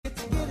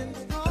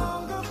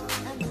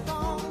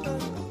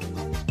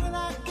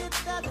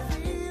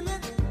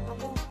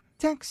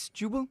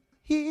Textual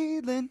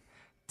healing.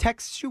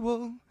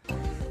 Textual.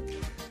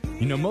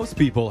 You know, most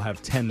people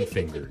have 10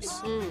 fingers.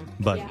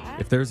 But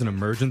if there's an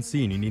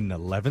emergency and you need an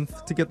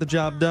 11th to get the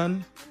job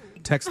done,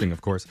 texting, of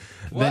course,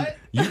 then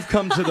you've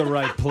come to the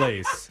right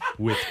place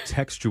with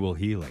textual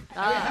healing.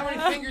 How many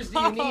fingers do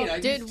you need? I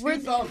use two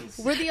thumbs.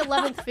 We're the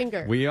 11th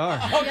finger. We are.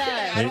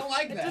 Okay, I don't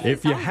like that.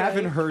 If you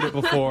haven't heard it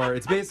before,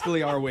 it's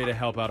basically our way to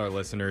help out our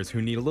listeners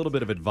who need a little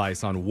bit of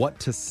advice on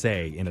what to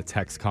say in a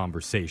text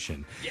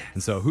conversation. Yes.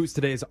 And so who's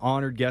today's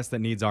honored guest that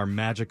needs our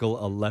magical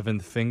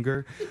 11th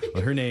finger?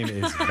 Well, her name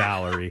is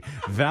Valerie.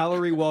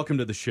 Valerie, welcome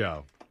to the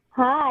show.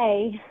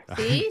 Hi.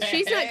 See?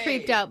 She's not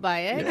creeped out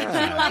by it.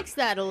 Yeah. She likes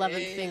that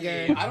 11th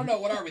finger. I don't know.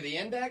 What are we, the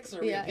index? Or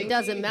are we Yeah, pinky? it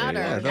doesn't matter.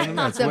 Yeah, it doesn't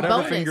matter. It's a Whatever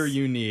bonus. finger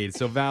you need.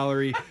 So,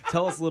 Valerie,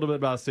 tell us a little bit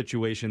about a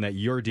situation that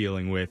you're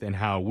dealing with and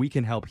how we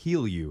can help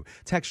heal you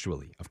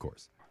textually, of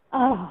course.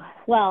 Oh,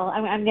 well,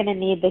 I'm going to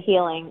need the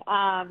healing.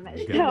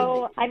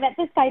 So I met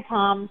this guy,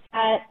 Tom,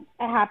 at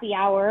a happy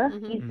hour.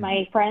 He's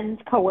my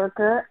friend's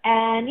coworker.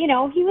 And, you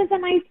know, he was a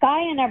nice guy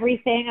and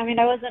everything. I mean,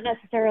 I wasn't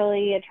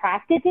necessarily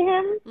attracted to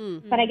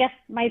him, but I guess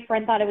my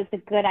friend thought it was a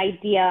good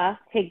idea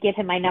to give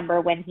him my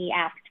number when he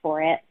asked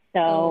for it.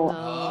 So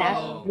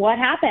that's what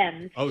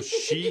happened. Oh,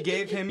 she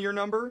gave him your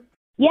number?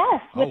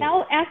 Yes,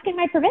 without asking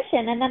my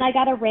permission. And then I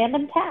got a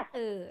random text.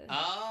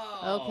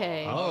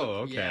 Okay.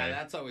 Oh, okay. Yeah,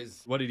 that's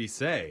always... What did he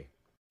say?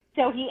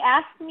 So he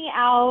asked me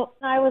out,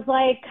 and I was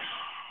like,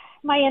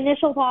 my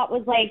initial thought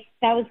was like,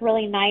 that was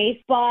really nice,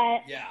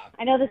 but Yeah.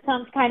 I know this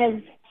sounds kind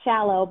of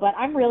shallow, but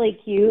I'm really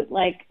cute.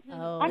 Like,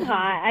 I'm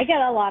hot. I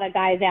get a lot of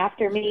guys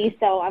after me,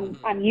 so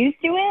I'm used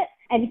to it.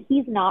 And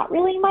he's not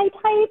really my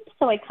type,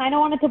 so I kind of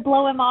wanted to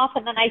blow him off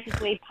in the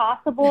nicest way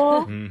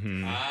possible.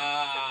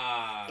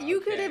 You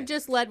could have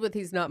just led with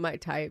he's not my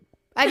type.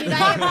 I mean,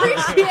 I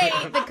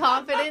appreciate the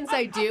confidence,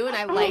 I do, and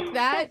I like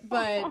that,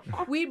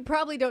 but we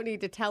probably don't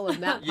need to tell him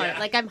that part. Yeah.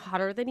 Like, I'm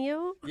hotter than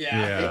you?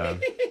 Yeah.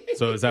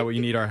 So is that what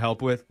you need our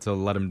help with, to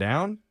let him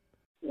down?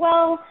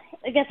 Well,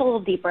 I guess a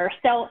little deeper.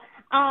 So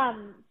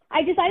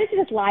I decided to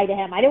just lie to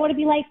him. I didn't want to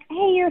be like,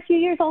 hey, you're a few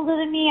years older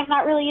than me. I'm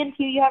not really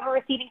into you. You have a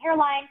receding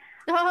hairline.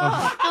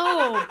 Glad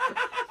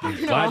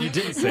you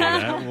didn't say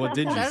that. What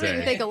did you I don't even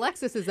say? think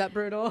Alexis is that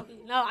brutal.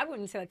 No, I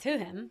wouldn't say that to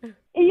him.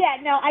 Yeah,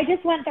 no, I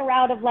just went the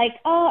route of like,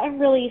 oh, I'm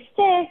really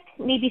sick.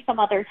 Maybe some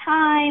other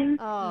time.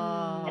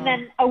 Oh. And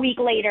then a week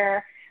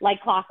later,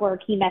 like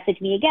clockwork, he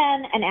messaged me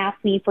again and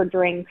asked me for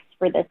drinks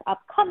for this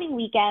upcoming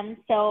weekend.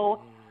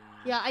 So...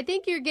 Yeah, I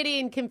think you're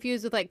getting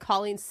confused with like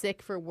calling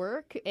sick for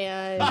work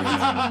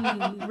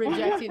and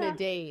rejecting a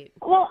date.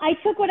 Well, I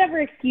took whatever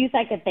excuse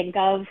I could think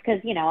of because,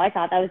 you know, I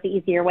thought that was the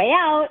easier way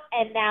out.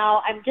 And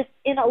now I'm just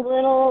in a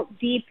little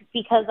deep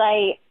because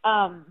I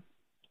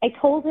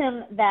told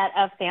him that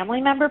a family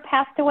member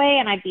passed away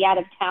and I'd be out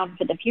of town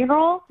for the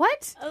funeral.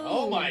 What?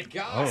 Oh, my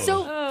God.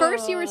 So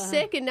first you were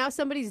sick and now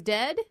somebody's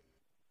dead?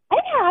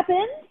 It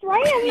happens,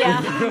 right?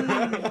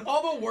 I mean,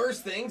 All the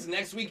worst things.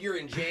 Next week you're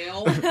in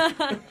jail.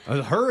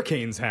 A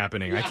hurricane's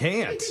happening. I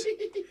can't.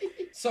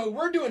 So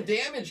we're doing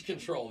damage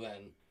control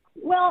then.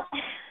 well,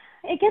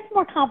 it gets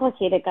more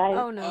complicated, guys.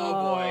 Oh,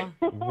 no.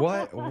 Oh,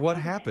 boy. What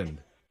happened?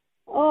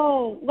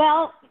 Oh,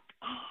 well,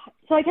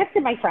 so I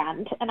texted my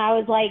friend, and I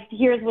was like,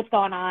 here's what's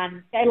going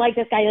on. I like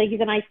this guy. Like, he's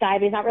a nice guy,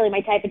 but he's not really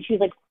my type. And she was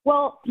like,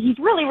 well, he's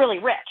really, really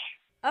rich.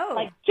 Oh.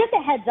 Like, just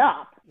a heads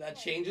up. That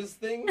changes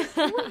things.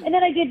 And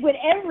then I did what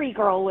every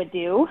girl would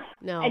do.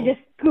 No. And just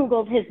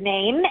Googled his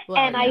name. Well,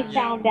 and I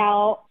found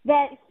out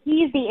that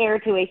he's the heir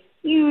to a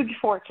huge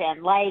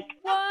fortune. Like,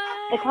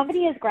 the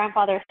company his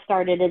grandfather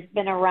started has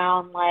been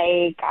around,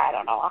 like, I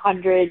don't know,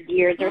 100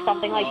 years or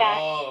something like that.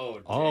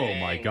 Oh, Oh,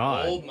 dang. my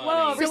God. Old money.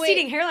 Whoa,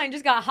 receding hairline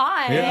just got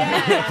high.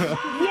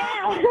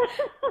 Yeah.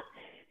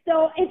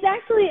 So it's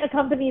actually a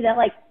company that,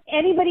 like,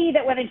 anybody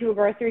that went into a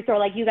grocery store,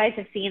 like, you guys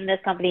have seen this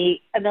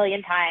company a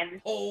million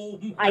times. Oh,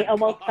 my I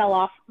almost God. fell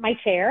off my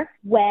chair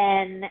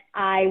when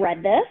I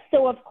read this.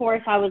 So, of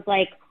course, I was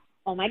like,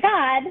 oh, my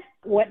God,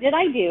 what did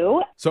I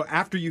do? So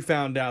after you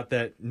found out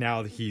that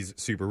now he's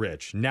super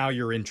rich, now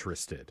you're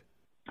interested.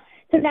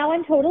 So now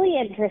I'm totally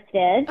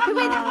interested.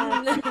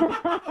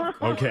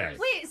 Okay.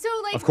 Wait, so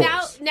like Of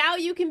course. now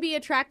you can be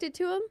attracted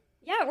to him?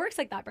 Yeah, it works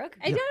like that, Brooke.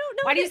 I don't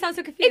know. Why do you sound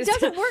so confused? It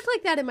doesn't work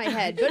like that in my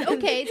head. But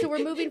okay, so we're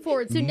moving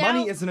forward. So now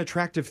Money is an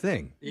attractive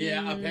thing.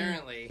 Yeah,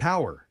 apparently.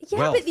 Power. yeah,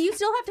 Wealth. but you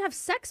still have to have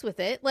sex with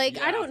it. Like,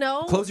 I Yeah. don't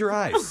know. Close your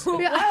eyes.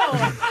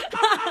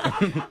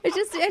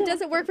 It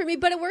doesn't work for me,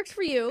 but it works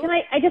for you. Can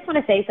I just want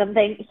to say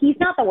something. He's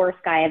not the worst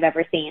guy I've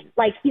ever seen.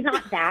 Like, he's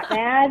not that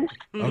bad.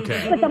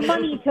 Okay. But the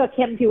money took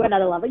him to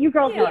another level. You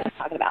girls know what I'm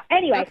talking about.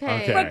 Anyway,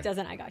 Okay. Okay. Brooke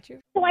doesn't. I got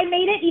you. so I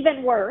made it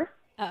even worse.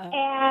 Uh-oh.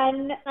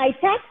 And I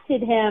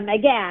texted him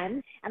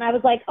again, and I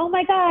was like, oh,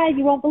 my God,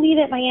 you won't believe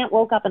it. My aunt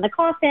woke up in the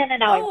coffin, and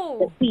now I'm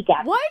this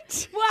weekend.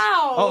 What?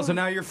 Wow. Oh, so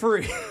now you're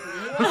free.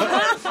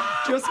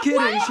 Just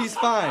kidding. She's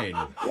fine.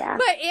 Yeah.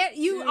 My aunt,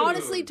 you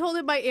honestly told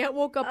him my aunt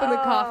woke up in the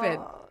coffin.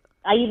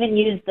 I even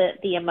used the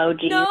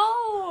emoji. No.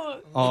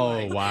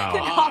 Oh, wow.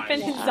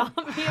 Coffin and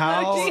zombie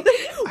How, emoji.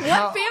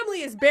 What family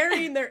family is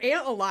burying their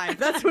aunt alive.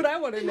 That's what I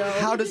want to know.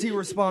 How does he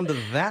respond to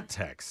that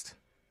text?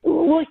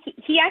 Well,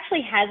 he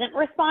actually hasn't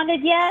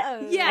responded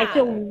yet. Yeah. I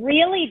feel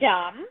really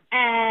dumb,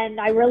 and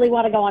I really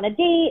want to go on a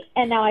date,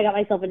 and now I got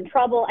myself in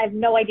trouble. I have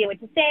no idea what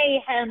to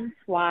say, hence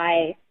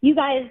why you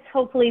guys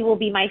hopefully will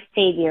be my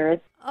saviors.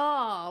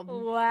 Oh,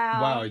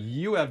 Wow. Wow,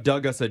 you have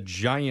dug us a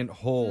giant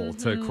hole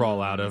to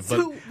crawl out of. But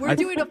so we're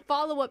doing a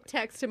follow-up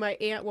text to my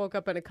aunt woke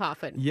up in a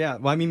coffin. Yeah,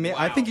 well, I mean,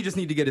 I think you just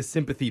need to get his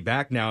sympathy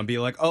back now and be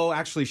like, oh,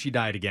 actually, she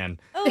died again.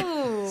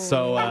 Oh.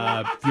 So,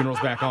 funeral's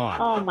back on.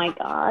 Oh my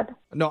God.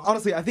 No,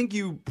 honestly, I think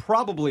you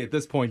probably at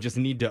this point just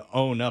need to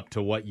own up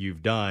to what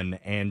you've done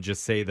and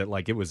just say that,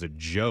 like, it was a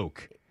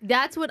joke.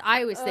 That's what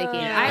I was thinking.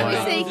 I was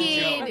Wow.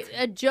 thinking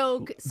a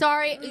joke.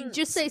 Sorry,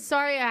 just say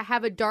sorry. I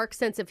have a dark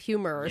sense of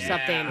humor or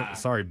something.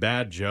 Sorry,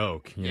 bad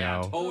joke, you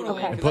Yeah, know?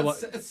 totally. Okay.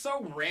 'Cause it's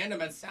so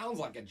random. It sounds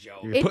like a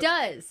joke. You It put-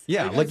 does.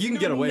 Yeah, Because like you can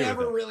get it away never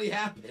with it. really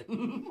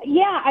happened.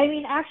 Yeah, I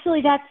mean,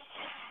 actually, that's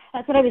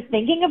what I was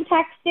thinking of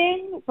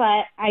texting,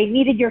 but I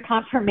needed your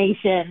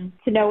confirmation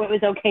to know it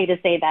was okay to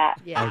say that.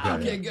 Yeah.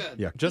 Okay, good.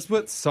 Yeah, just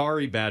put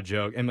sorry, bad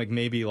joke, and like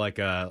maybe like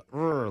a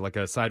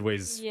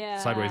sideways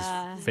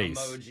face.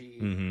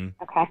 Emoji. Mm-hmm.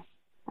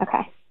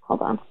 Okay,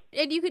 hold on.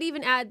 And you could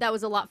even add that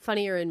was a lot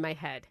funnier in my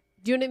head.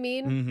 Do you know what I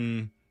mean?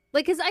 Mm-hmm.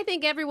 Like, because I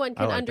think everyone I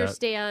can like that.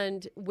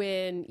 understand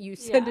when you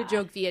send a Yeah.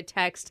 joke via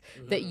text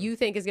that you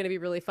think is going to be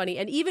really funny.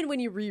 And even when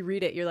you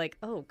reread it, you're like,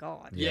 oh,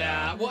 God.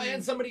 Yeah, well,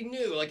 and somebody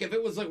new. Like, if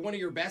it was like one of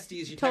your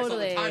besties you text all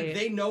the Totally. time,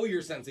 they know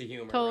your sense of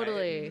humor.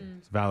 Totally. Right?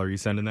 Valerie, you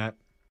sending that?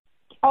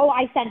 Oh,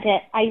 I sent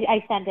it.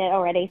 I sent it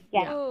already.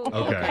 Yeah. Oh.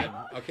 Okay.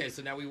 Okay,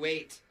 so now we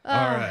wait. All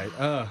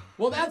right.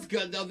 Well, that's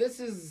good, though. This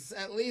is,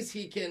 at least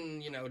he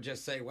can,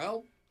 just say,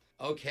 well,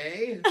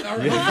 okay. Or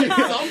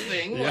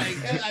something. Yeah.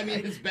 Like, I mean,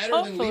 it's better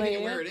than leaving it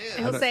Hopefully. where it is.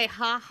 He'll say,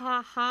 ha,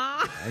 ha,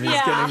 ha. I mean,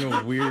 it's getting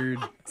a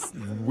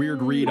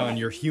weird read on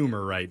your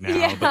humor right now,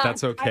 Yeah. but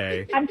that's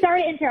okay. I'm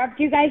sorry to interrupt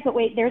you guys, but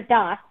wait, there's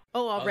Doc.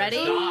 Oh, already?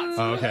 there's dots.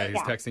 Oh, okay, he's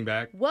Yeah. texting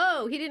back.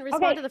 Whoa, he didn't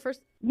respond Okay. to the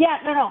first. Yeah,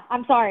 no,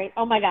 I'm sorry.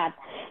 Oh my God.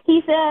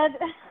 He said,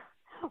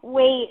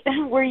 wait,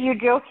 were you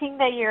joking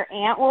that your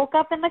aunt woke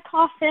up in the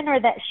coffin or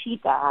that she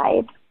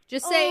died?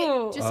 Just say,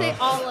 Oh.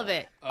 all of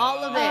it. All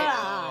of it.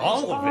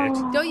 All of it?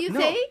 Don't you No.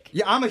 think?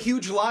 Yeah, I'm a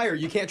huge liar.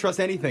 You can't trust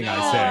anything I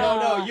No,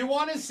 say. no. You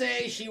want to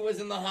say she was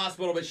in the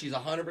hospital, but she's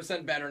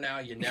 100% better now.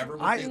 You never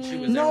would think she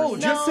was No,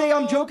 ever just say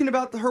I'm joking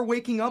about her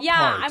waking up Yeah,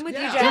 part. I'm with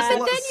Yeah. you, Just Jess.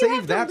 but then you Save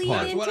have that to lean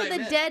part. That's what into I the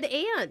meant. dead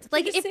aunt.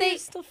 Like Just if say they you're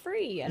still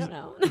free. I don't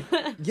know.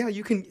 Yeah,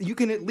 you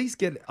can at least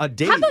get a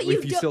date about you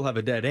if you do- still have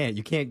a dead aunt.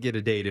 You can't get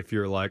a date if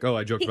you're like, oh,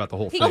 I joked about the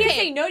whole He thing. can't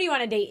say no to you on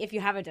a date if you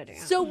have a date.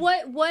 So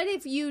what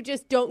if you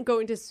just don't go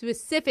into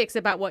specifics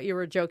about what you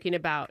were joking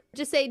about?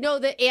 Just say no,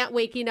 the aunt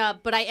waking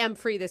up, but I am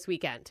free this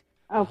weekend.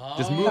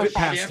 Just move it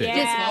past shift it.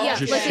 Yeah. Yeah,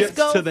 Just let's shift just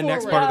go to the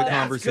next part forward. of the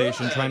That's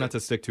conversation. good. Try not to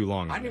stick too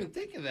long I on didn't it.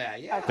 even think of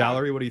that. Yeah.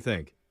 Valerie, what do you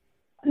think?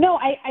 No,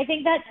 I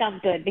think that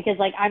sounds good because,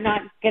 like, I'm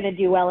not going to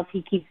do well if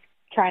he keeps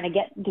trying to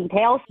get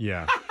details.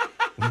 Yeah.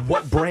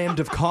 What brand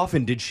of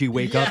coffin did she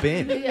wake up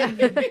in?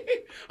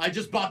 I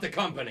just bought the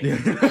company.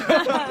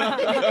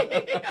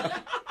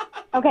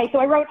 Okay, so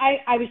I wrote,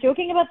 I was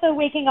joking about the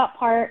waking up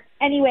part.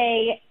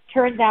 Anyway,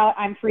 turns out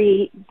I'm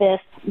free this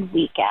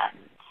weekend.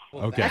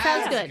 Well, Okay. that's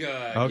Sounds good.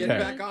 Okay. Get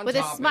back on With a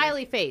topic.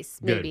 smiley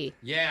face, Good. maybe.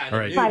 Yeah. All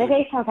right. Friday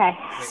face? Okay.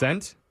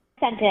 Sent?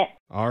 Sent it.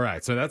 All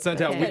right, so that's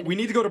sent out. Okay. We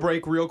need to go to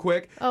break real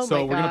quick. Oh so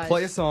my we're going to gosh.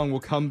 play a song. We'll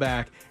come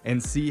back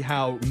and see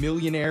how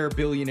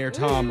billionaire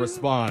Tom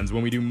responds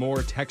when we do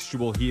more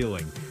textual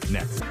healing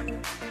next.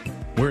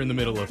 We're in the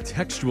middle of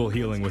textual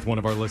healing with one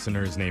of our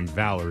listeners named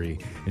Valerie,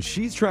 and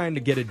she's trying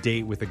to get a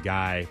date with a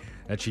guy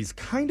that she's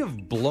kind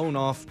of blown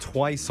off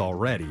twice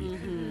already.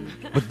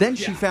 Mm-hmm. But then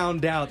she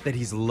found out that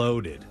he's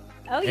loaded.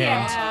 Oh, And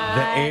yeah.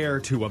 the heir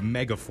to a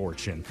mega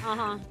fortune.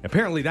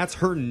 Apparently, that's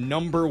her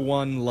number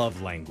one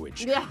love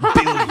language.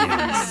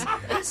 Billions.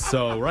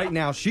 So right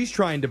now, she's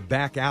trying to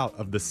back out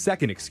of the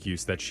second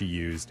excuse that she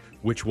used,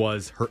 which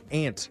was her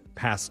aunt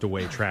passed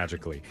away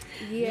tragically.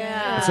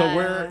 Yeah. So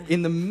we're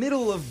in the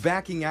middle of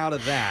backing out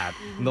of that.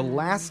 And the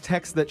last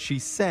text that she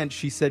sent,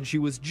 she said she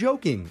was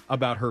joking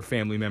about her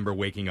family member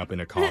waking up in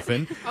a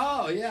coffin,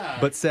 Oh, yeah.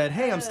 but said,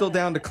 hey, I'm still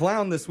down to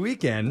clown this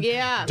weekend.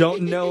 Yeah.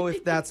 Don't know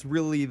if that's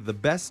really the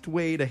best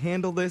way to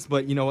handle this,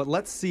 but you know what?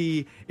 Let's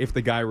see if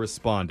the guy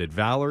responded.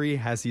 Valerie,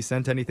 has he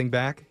sent anything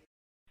back?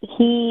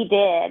 He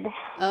did.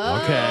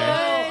 Oh.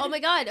 Okay. Oh my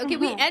God. Okay,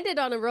 we ended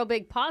on a real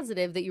big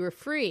positive that you were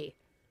free.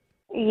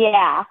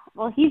 Yeah.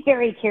 Well, he's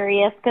very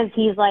curious because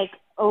he's like,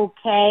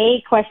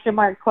 okay, question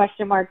mark,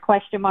 question mark,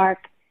 question mark.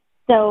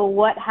 So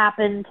what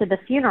happened to the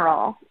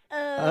funeral?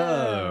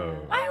 Oh.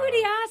 Why would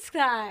he ask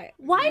that?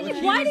 Why Well, did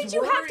he's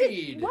you have to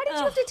worried. why did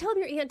you have to tell him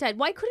your aunt died?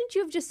 Why couldn't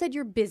you have just said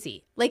you're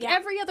busy? Like Yeah.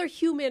 every other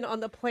human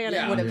on the planet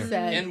Yeah. would have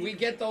said. And we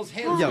get those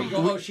hints. Yeah, we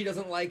go, we- oh, she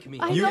doesn't like me.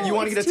 I You know,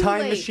 want to it's get a too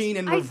time late. machine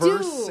and I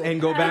reverse do. and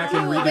go back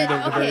and do, redo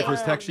but the very okay,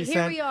 first text she here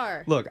sent? we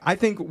are. Look, I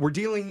think we're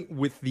dealing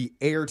with the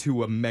heir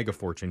to a mega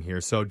fortune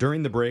here. So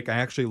during the break, I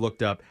actually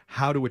looked up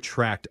how to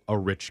attract a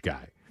rich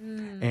guy.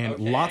 And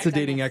lots of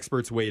dating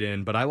experts weighed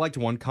in, but I liked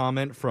one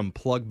comment from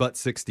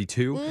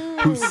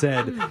Plugbutt62 who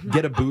said,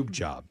 get a boob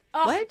job.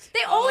 Oh, What?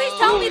 They always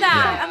tell me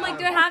that. Yeah. I'm like,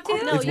 do I have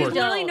to? No, It's you worth it.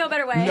 Literally no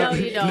better way. No,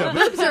 you don't. No.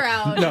 Boobs are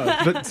out. No,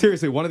 but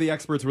seriously, one of the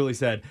experts really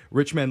said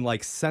rich men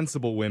like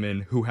sensible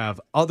women who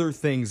have other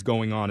things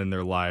going on in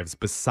their lives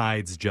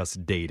besides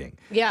just dating.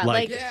 Yeah,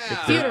 like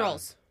Yeah.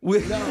 funerals.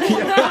 With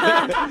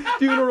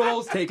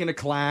funerals, taking a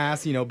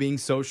class, being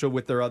social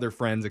with their other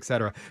friends,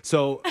 etc.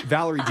 So,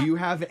 Valerie, do you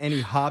have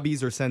any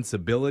hobbies or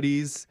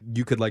sensibilities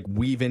you could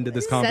weave into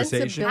this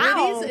conversation?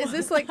 Sensibilities? Is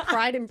this like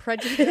Pride and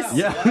Prejudice?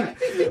 Yeah.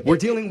 We're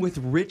dealing with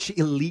rich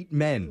elite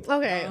men.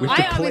 Okay. We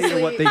have to play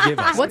to what they give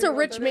us. What's a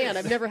rich man?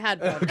 I've never had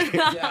one.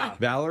 Yeah.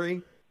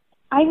 Valerie?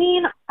 I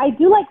mean, I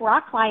do like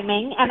rock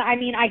climbing, and I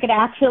mean, I could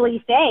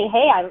actually say,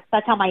 hey,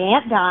 that's how my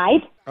aunt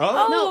died.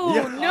 Oh, No,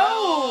 yeah.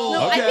 No,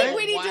 I Okay. think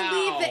we need to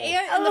leave the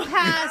ant in the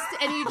past,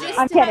 and you just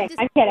I'm kidding. have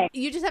I'm to. kidding.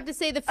 You just have to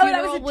say the Oh,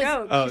 funeral that was a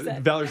joke. Oh, she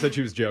said. Valerie said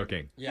she was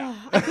joking. Yeah.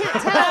 I can't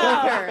tell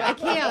her. I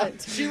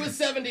can't. She was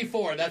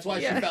 74. That's why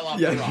she fell off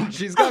the Yeah, rock.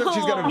 she's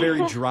got a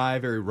very dry,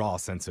 very raw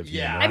sense of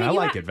humor. Yeah. I, I mean, you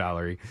like ha- it,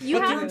 Valerie. You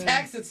But have through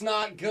text, it's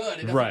not good.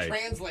 It doesn't Right.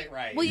 translate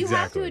right. Well, you have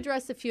Exactly. to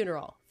address the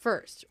funeral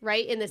first,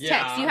 right? In this Yeah.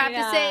 text, you have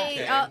Yeah. to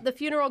say Okay. the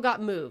funeral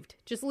got moved.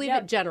 Just leave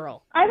Yep. it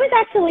general. I was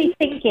actually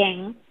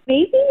thinking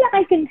maybe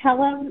I can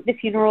tell him the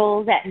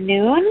funeral's at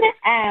noon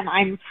and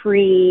I'm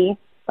free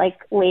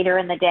later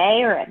in the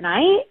day or at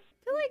night.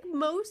 I feel like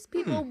most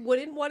people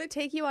wouldn't want to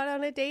take you out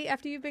on a date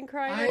after you've been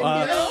crying.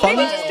 I know. Fun,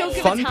 Maybe just don't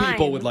give fun it time.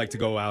 people would like to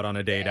go out on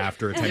a date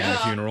after attending yeah. a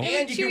funeral.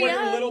 And you Cheer can wear you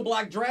your up. little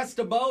black dress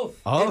to both.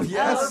 Oh, It's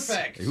yes.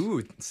 Perfect.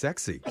 Ooh,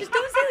 sexy. Just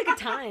don't say a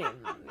time.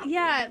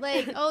 Yeah,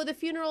 the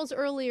funeral's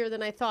earlier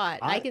than I thought.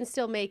 I can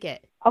still make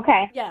it.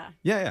 Okay. Yeah.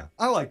 Yeah.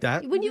 I like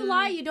that. When you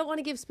lie, you don't want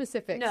to give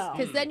specifics. No.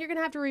 Because then you're going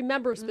to have to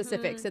remember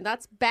specifics, and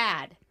that's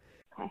bad.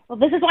 Okay. Well,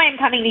 this is why I'm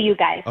coming to you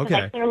guys. 'Cause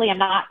Okay. I clearly am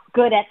not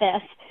good at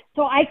this.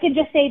 So I could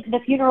just say the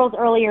funeral's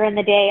earlier in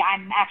the day.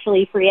 I'm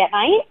actually free at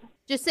night.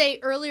 Just say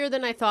earlier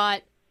than I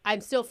thought.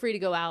 I'm still free to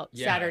go out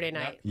Yeah. Saturday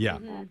night. Yeah.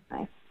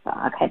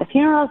 Okay. The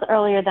funeral's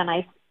earlier than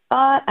I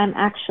thought. I'm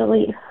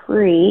actually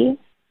free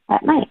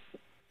at night.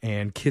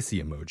 And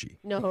kissy emoji.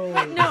 No.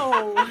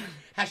 No.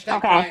 Hashtag Okay.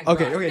 crying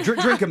Okay, cry. okay.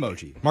 Drink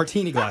emoji.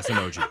 Martini glass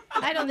emoji.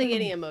 I don't think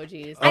any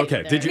emojis. Okay,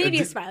 either. did you- Maybe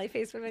a did- smiley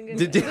face would have been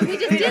good. Did, We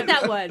just did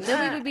that one.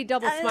 Then we would be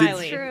double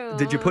smiling. True.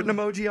 did you put an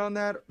emoji on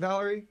that,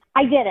 Valerie?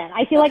 I didn't.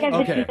 I feel like I've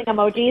Okay. been using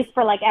emojis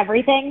for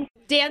everything.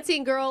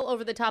 Dancing girl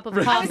over the top of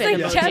a Right. I was coffin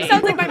like, emoji. Jeff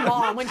sounds like my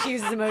mom when she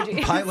uses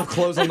emoji. Pile of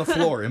clothes on the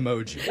floor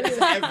emoji. It's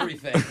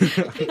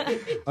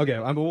everything. Okay,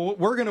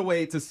 we're going to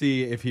wait to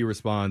see if he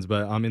responds,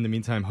 but in the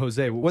meantime,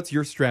 Jose, what's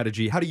your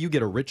strategy? How do you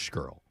get a rich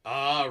girl?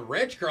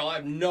 Rich girl, I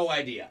have no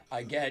idea.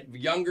 I get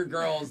younger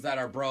girls that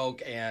are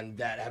broke and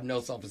that have no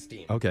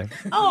self-esteem. Okay.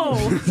 Oh.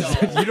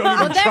 So, You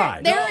don't even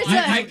try. there is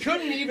I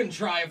couldn't even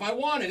try if I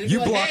wanted. It'd You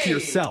be like, block hey,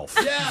 yourself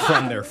yeah,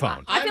 from their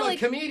phone. I'm feel a like-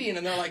 comedian,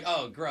 and they're like,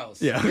 "Oh,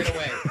 gross, Yeah. get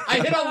away." I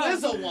hit on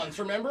Lizzo once,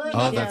 remember?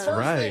 Oh, the that's first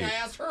right. thing I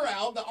asked her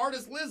out, the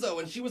artist Lizzo,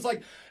 and she was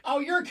like, "Oh,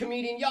 you're a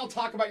comedian. Y'all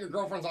talk about your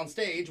girlfriends on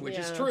stage," which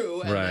is Yeah.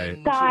 true. And Right. then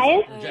she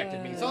Guys?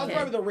 rejected me, so I was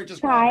probably the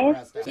richest Guys? girl I've ever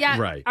asked out. Yeah.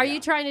 Right. Are you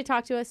trying to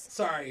talk to us?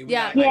 Sorry.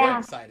 Yeah. I got Yeah.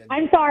 excited.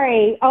 I'm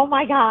sorry. Oh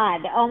my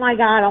god. Oh my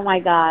god. Oh my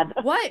god.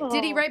 What?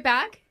 Did he write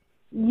back?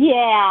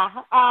 Yeah.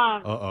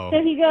 Uh-oh.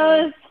 So he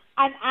goes,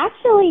 I'm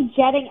actually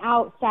jetting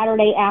out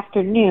Saturday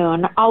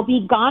afternoon. I'll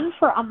be gone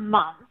for a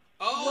month.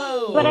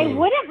 Oh. But I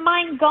wouldn't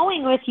mind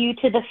going with you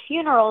to the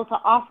funeral to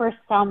offer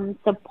some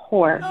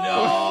support. No.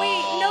 Oh,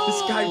 wait, no.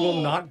 This guy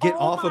will not get Oh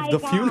off of my the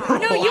God. funeral.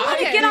 No, you want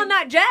to Okay. get on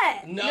that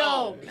jet.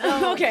 No.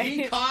 Okay.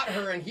 He caught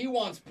her and he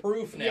wants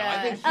proof now. Yeah.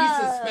 I think he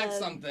suspects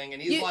something and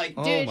he's You- like,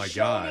 Oh Dude, my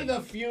show God. me the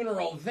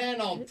funeral,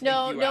 then I'll take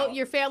No, you no, out.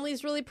 your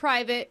family's really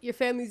private. Your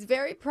family's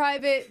very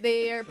private.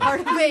 They are part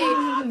of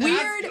a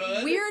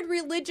good. weird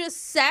religious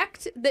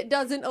sect that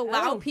doesn't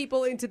allow Oh.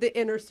 people into the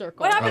inner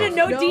circle. What happened to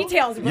no, No.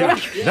 details, bro? Yeah,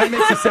 that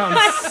makes it sound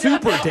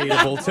super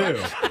dateable, too.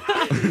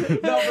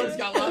 No, but it's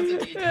got lots of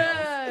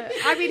details.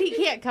 I mean, he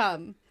can't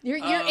come. Your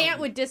aunt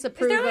would Is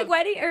disapprove. there of...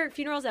 wedding or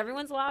funerals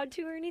everyone's allowed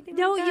to or anything?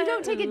 No, like you that?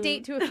 don't take a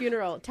date to a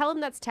funeral. Tell him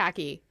that's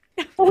tacky.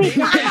 Oh, wait,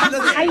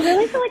 I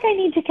really feel like I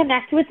need to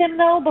connect with him,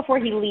 though, before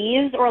he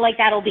leaves, or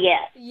that'll be it.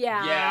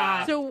 Yeah.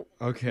 Yeah. So,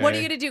 Okay. what are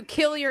you gonna do?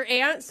 Kill your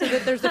aunt so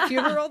that there's a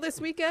funeral this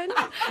weekend?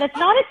 That's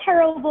not a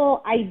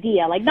terrible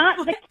idea.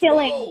 Not the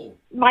killing Whoa.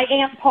 my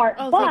aunt part,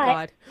 Oh, but thank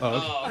God.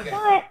 Oh, okay.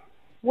 But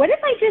what if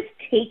I just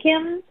take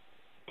him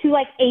to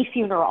a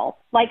funeral?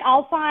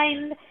 I'll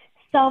find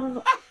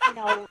some,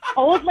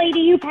 old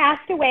lady who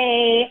passed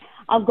away.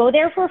 I'll go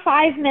there for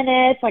 5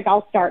 minutes.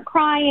 I'll start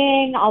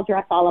crying. I'll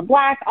dress all in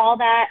black, all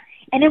that.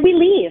 And then we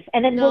leave.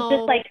 And then we'll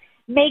No. just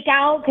make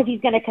out because he's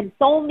going to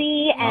console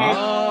me. And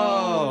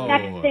Oh.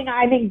 next thing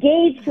I'm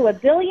engaged to a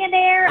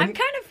billionaire. I'm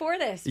kind of for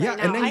this. Yeah, right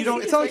now. and then I you don't.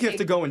 think It's not like you have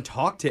working. to go and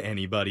talk to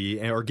anybody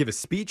or give a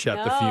speech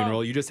at the No.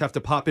 funeral. You just have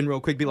to pop in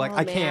real quick, be like, Oh,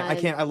 I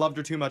can't, man. I loved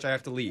her too much. I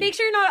have to leave. Make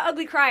sure you're not an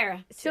ugly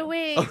crier. So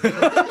wait,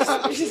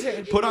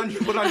 put on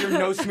your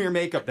no smear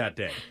makeup that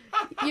day.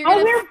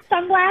 I'll wear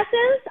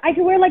sunglasses. I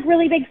could wear like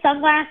really big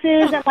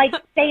sunglasses and like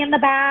stay in the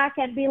back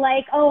and be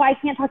like, oh, I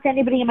can't talk to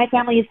anybody in my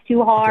family. It's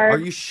too hard. Are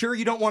you sure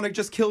you don't want to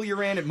just kill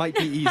your aunt? It might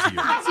be easier.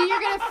 So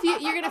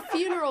you're gonna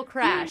funeral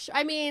crash.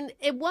 I mean,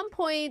 at one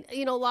point,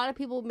 a lot of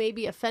people may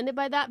be offended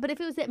by that, but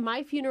if it was at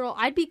my funeral,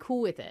 I'd be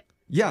cool with it.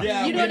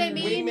 Yeah. You know what I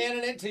mean?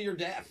 Wingmanning it to your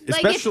death.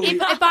 Especially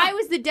if I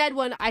was the dead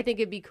one, I think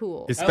it'd be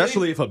cool.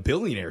 Especially if a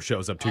billionaire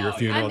shows up to your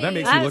funeral. That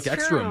makes you look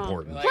extra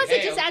important. Plus,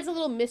 it just adds a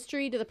little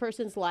mystery to the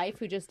person's life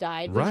who just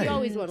died. Right. You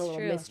always want a little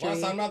mystery.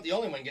 Plus, I'm not the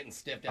only one getting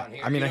stiffed down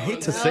here. I mean, I hate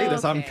to say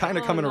this. I'm kind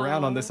of coming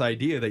around on this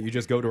idea that you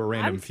just go to a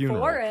random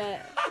funeral. For it.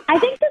 I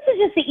think this is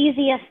just the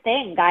easiest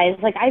thing, guys.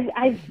 Like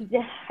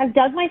I've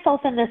dug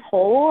myself in this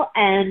hole,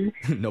 and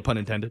no pun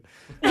intended.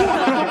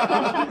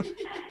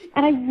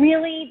 And I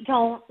really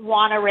don't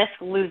want to risk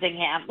losing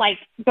him. Like,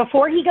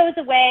 before he goes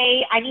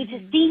away, I need to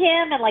see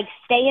him and, like,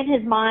 stay in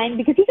his mind,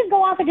 because he can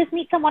go off and just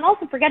meet someone else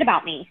and forget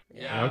about me.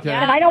 Yeah. Okay.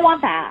 And I don't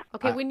want that.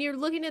 Okay, when you're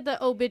looking at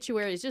the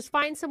obituaries, just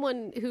find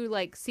someone who,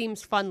 like,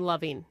 seems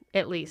fun-loving,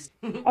 at least.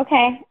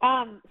 Okay.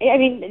 I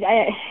mean,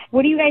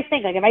 what do you guys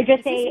think? Like, if I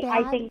just say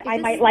I think I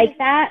might like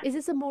that? Is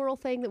this a moral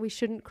thing that we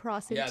shouldn't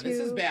cross into? Yeah, this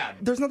is bad.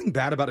 There's nothing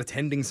bad about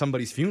attending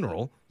somebody's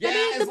funeral. Yeah, I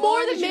mean, as the more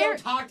long the as you merrier.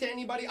 don't talk to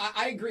anybody,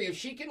 I agree. If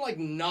she can, like,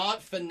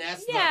 not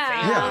finesse the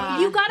Yeah.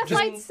 family. You gotta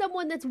find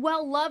someone that's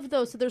well loved,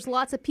 though, so there's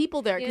lots of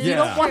people there. Because Yeah. you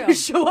don't want to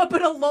show up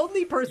at a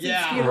lonely person's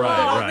funeral.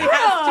 Right. Only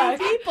has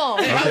 2 people.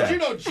 Hey, how did you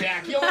know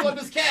Jack? He only loved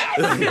his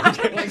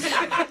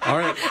cat. All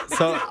right.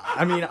 So,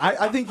 I mean,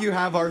 I think you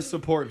have our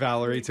support,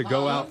 Valerie, to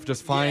go out,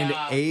 just find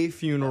a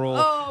funeral,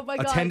 Oh, my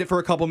God. attend it for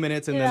a couple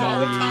minutes, and then Don't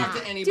leave. talk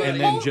to anybody.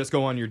 And then just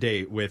go on your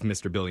date with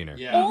Mr. Billionaire.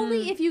 Yeah.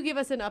 Only if you give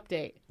us an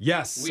update.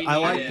 Yes, We I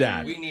need like it.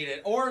 that. We need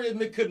it. Or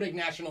it could make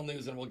national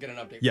news and we'll get an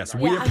update. Yes,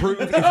 from we Garth.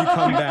 approve if you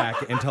come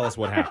back and tell us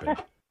what happened.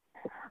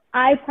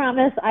 I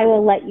promise I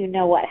will let you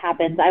know what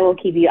happens. I will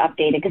keep you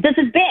updated, because this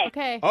is big.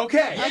 Okay.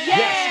 Okay.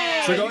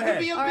 Yes. So go You could ahead.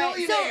 be a All right,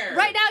 so billionaire.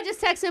 right now,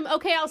 just text him,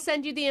 okay, I'll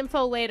send you the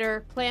info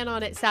later. Plan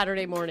on it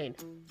Saturday morning.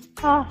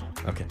 Oh,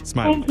 Okay,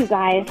 smile. thank you,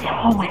 guys.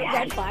 Oh, my God.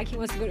 Red flag. He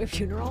wants to go to a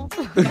funeral.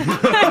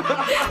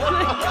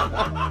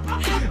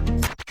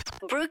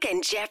 Brooke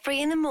and Jeffrey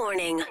in the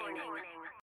morning.